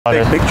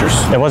Take pictures.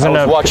 It wasn't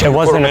a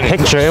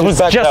picture. It was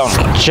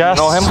just. You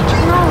know him?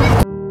 No.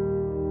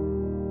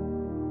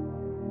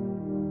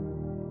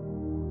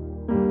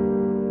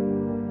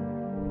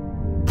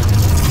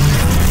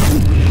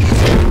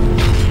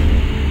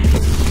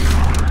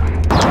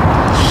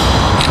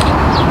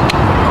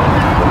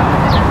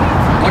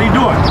 What are you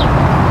doing?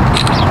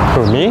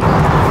 For me?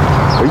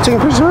 Are you taking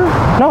pictures of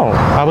her? No,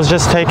 I was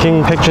just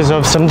taking pictures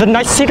of the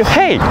nice city.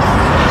 Hey,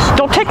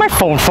 don't take my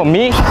phone from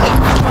me.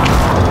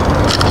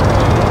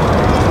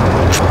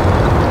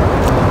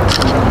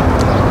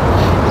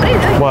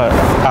 What?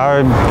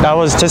 I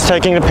was just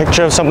taking a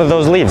picture of some of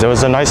those leaves. There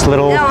was a nice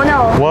little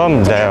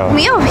worm there.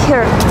 Me over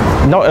here.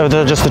 No, it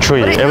was just the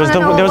tree. There was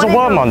a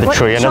worm on the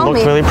tree, and it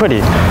looked really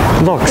pretty.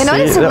 Look, You know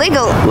it's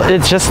illegal.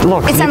 It's just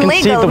look. It's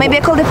illegal. Maybe I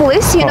call the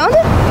police. You know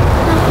that?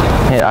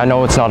 Yeah, I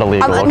know it's not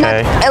illegal.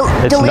 Okay.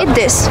 Delete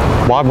this.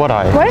 Why would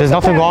I? There's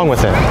nothing wrong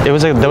with it. There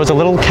was a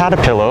little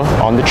caterpillar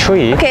on the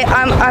tree. Okay,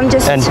 I'm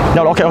just. And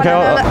no, okay.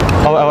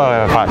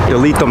 Fine.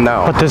 Delete them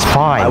now. But there's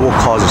fine. I will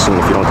cause a scene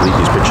if you don't delete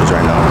these pictures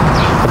right now.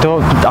 But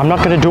I'm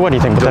not gonna do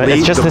anything. But Delete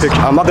it's just this.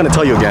 I'm not gonna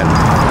tell you again.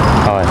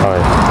 All right.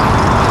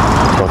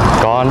 Look,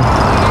 gone,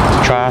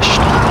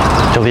 trashed,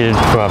 deleted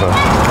forever. Get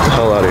the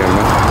hell out of here,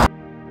 man.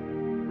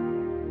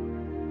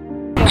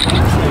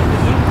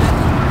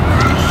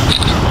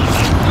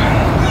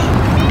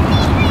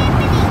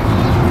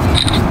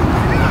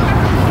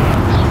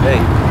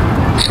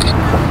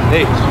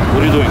 Hey,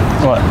 what are you doing?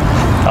 What?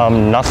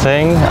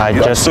 Nothing. I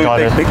just got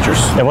take pictures.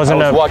 It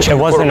wasn't a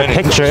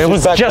picture. It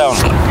was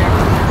just.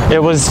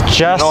 It was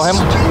just. You know him?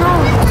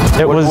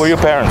 It was. Where are your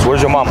parents?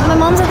 Where's your mom? My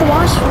mom's at the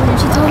washroom.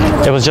 She told me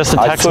to. It was just a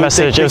text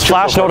message. It was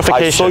flash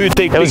notification. I saw you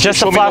take pictures. It was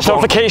just a flash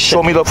notification.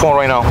 Show me the phone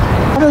right now.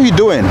 What are you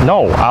doing?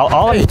 No,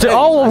 what's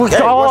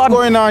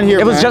going on here,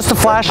 It was man? just a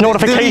flash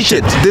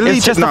notification. Delete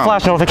it's just it now. a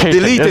flash notification.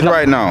 Delete it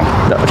right now.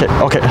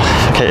 Okay.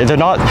 They're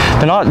not.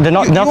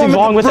 Nothing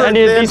wrong with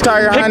any of these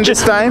entire hand pictures.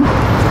 this time?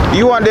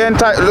 You want the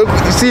entire? Look,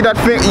 you see that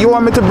thing? You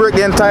want me to break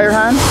the entire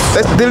hand?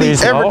 Let's delete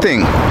Please,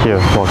 everything. No.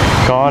 Here, look,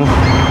 gone,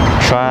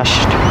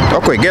 trashed.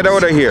 Okay, get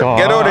out of here. Gone.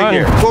 Get out of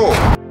here. Go.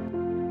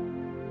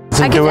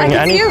 I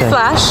can see your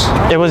flash.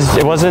 It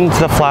wasn't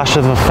the flash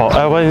of the phone.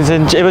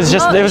 It was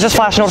just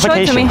flash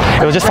notification.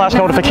 It was just flash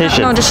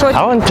notification. No, just show it to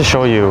me. I want to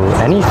show you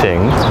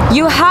anything.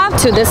 You have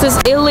to. This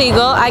is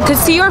illegal. I could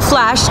see your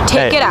flash.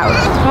 Take it out.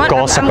 Go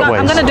all separate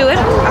ways. I'm gonna do it.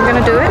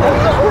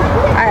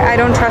 I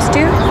don't trust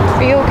you.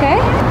 Are you okay?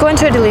 Go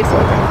into a delete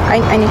folder.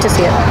 I need to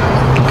see it.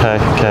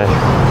 Okay.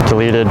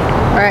 Deleted.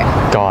 All right.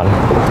 Gone.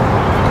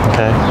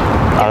 Okay.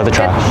 Out of the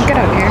trash. Get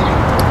out of here.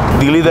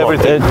 Delete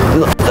everything.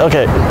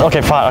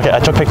 Okay, fine. Okay, I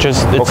took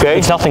pictures.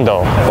 It's nothing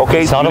though.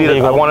 Okay, it's not delete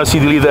illegal. I want to see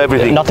delete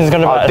everything. Nothing's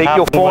gonna I'll take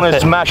your phone and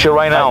smash it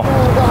right now.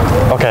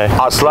 Okay.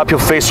 I'll slap your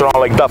face around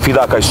like Daffy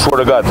Duck. I swear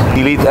to God.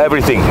 Delete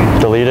everything.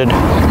 Deleted.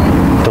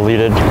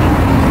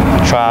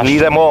 Trash. Delete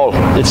them all.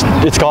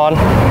 It's gone.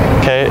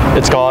 Okay,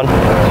 it's gone.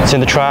 It's in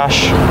the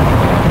trash.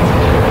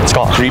 It's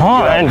gone. Creep.